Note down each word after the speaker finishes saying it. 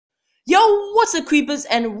Yo, what's up creepers,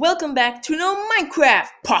 and welcome back to the Minecraft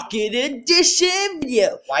Pocket Edition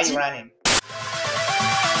video. Why are you running?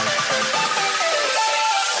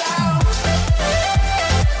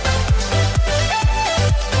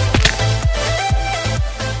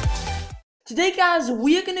 Today guys,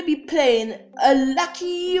 we are gonna be playing a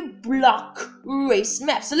lucky block race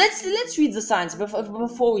map. So let's read the signs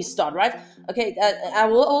before we start, right? Okay,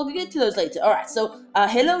 I'll get to those later. Alright, so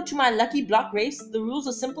hello to my lucky block race. The rules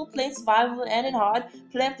are simple, play in survival and in hard.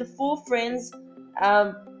 Play up to 4 friends.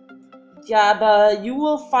 Yeah, but you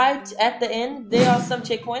will fight at the end. There are some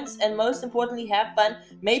checkpoints, and most importantly, have fun.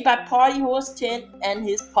 Made by Party Horse 10 and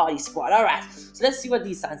his party squad. Alright, so let's see what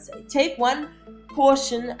these signs say. Take one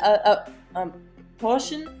portion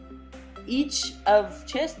each of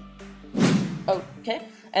chest. Okay,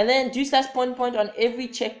 and then do /point on every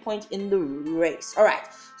checkpoint in the race. All right,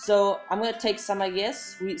 so I'm gonna take some, I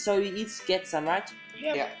guess. So we each get some, right?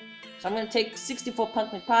 Yeah. So I'm gonna take 64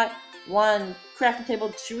 pumpkin pie, 1 crafting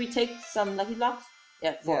table. Should we take some lucky blocks?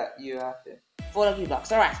 Yeah, 4. Yeah, you have to. 4 lucky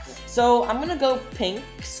blocks. All right. So I'm gonna go pink.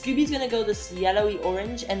 Scooby's gonna go this yellowy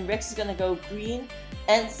orange, and Rex is gonna go green.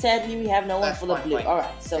 And sadly, we have no one for the blue. All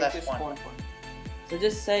right. So just spawn. So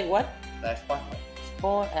just say what?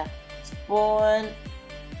 Spawn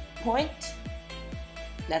point.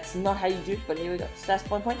 That's not how you do it, but here we go.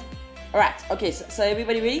 /spawn point. All right. Okay. So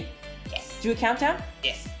everybody ready? Yes. Do a countdown.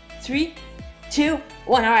 Yes. 3, 2,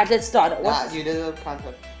 1. All right. Let's start. You did a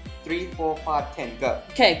countdown. 3, 4, 5, 10. Go.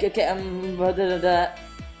 Okay.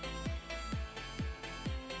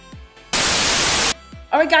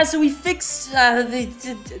 Alright guys, so we fixed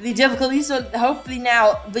the difficulty, so hopefully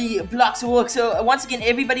now the blocks will work. So once again,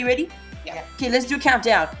 everybody ready? Yeah. Okay, let's do a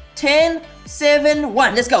countdown. 10, 7,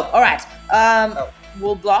 1. Let's go. Alright.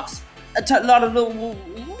 Wool blocks. A lot of little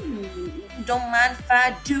don't mind if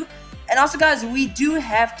I do. And also guys, we do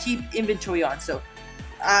have keep inventory on. So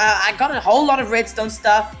I got a whole lot of redstone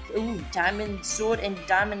stuff. Ooh, diamond sword and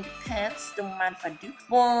diamond pants. Don't mind if I do.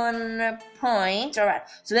 1 point. Alright,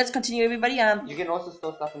 so let's continue everybody. You can also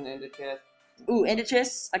store stuff in the ender chest. Ooh, ender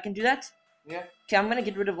chests. I can do that? Yeah. Okay, I'm gonna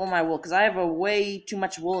get rid of all my wool because I have a way too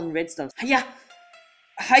much wool and redstone. Hiya!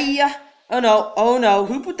 Hiya! Oh no,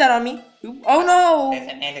 who put that on me? Who? Oh no!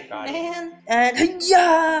 It's an ender guardian. And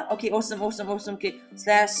hiya! Okay, awesome. Okay,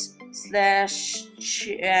 check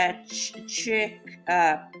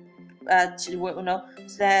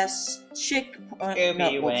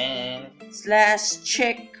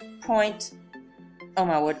 /checkpoint. Oh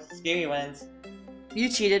my word. Scooby wins. You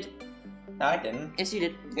cheated. No, I didn't. Yes, you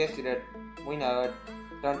did. Yes, you did. We know it.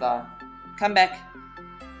 Don't die. Come back.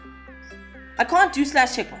 I can't do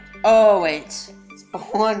 /checkpoint. Oh wait.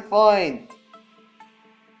 Spawn point.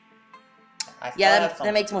 Yeah,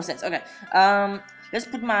 that makes more sense. Okay. Let's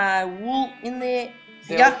put my wool in there.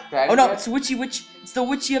 So Yeah. Oh no, it's witchy witch. It's the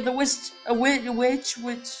witchy of the witch.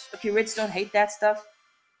 Witch. Okay, redstone hate that stuff.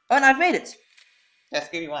 Oh, and I've made it. Yeah,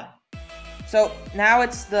 Scooby won. So now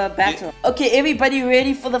it's the battle. Okay, everybody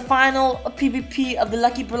ready for the final PvP of the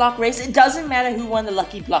Lucky Block race? It doesn't matter who won the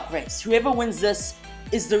Lucky Block race. Whoever wins this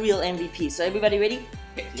is the real MVP. So everybody ready?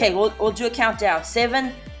 Okay, we'll do a countdown.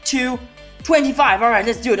 7, 2, 25. All right,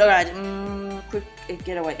 let's do it. All right. Quick,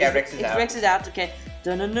 get away. Yeah, Rex is out. Rex is out. Okay.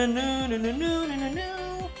 Oh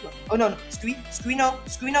no, Scree no.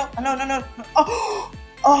 No.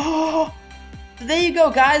 Oh. So there you go,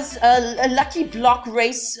 guys. A lucky block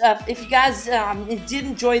race. If you guys did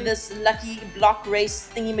enjoy this lucky block race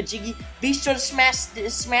thingy majiggy, be sure to smash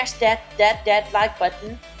that like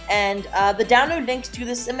button. And the download link to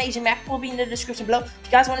this amazing map will be in the description below. If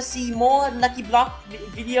you guys want to see more lucky block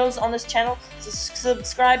videos on this channel, so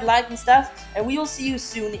subscribe, like, and stuff. And we will see you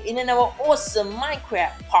soon in another awesome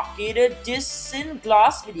Minecraft Pocket Edition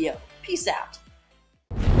glass video. Peace out.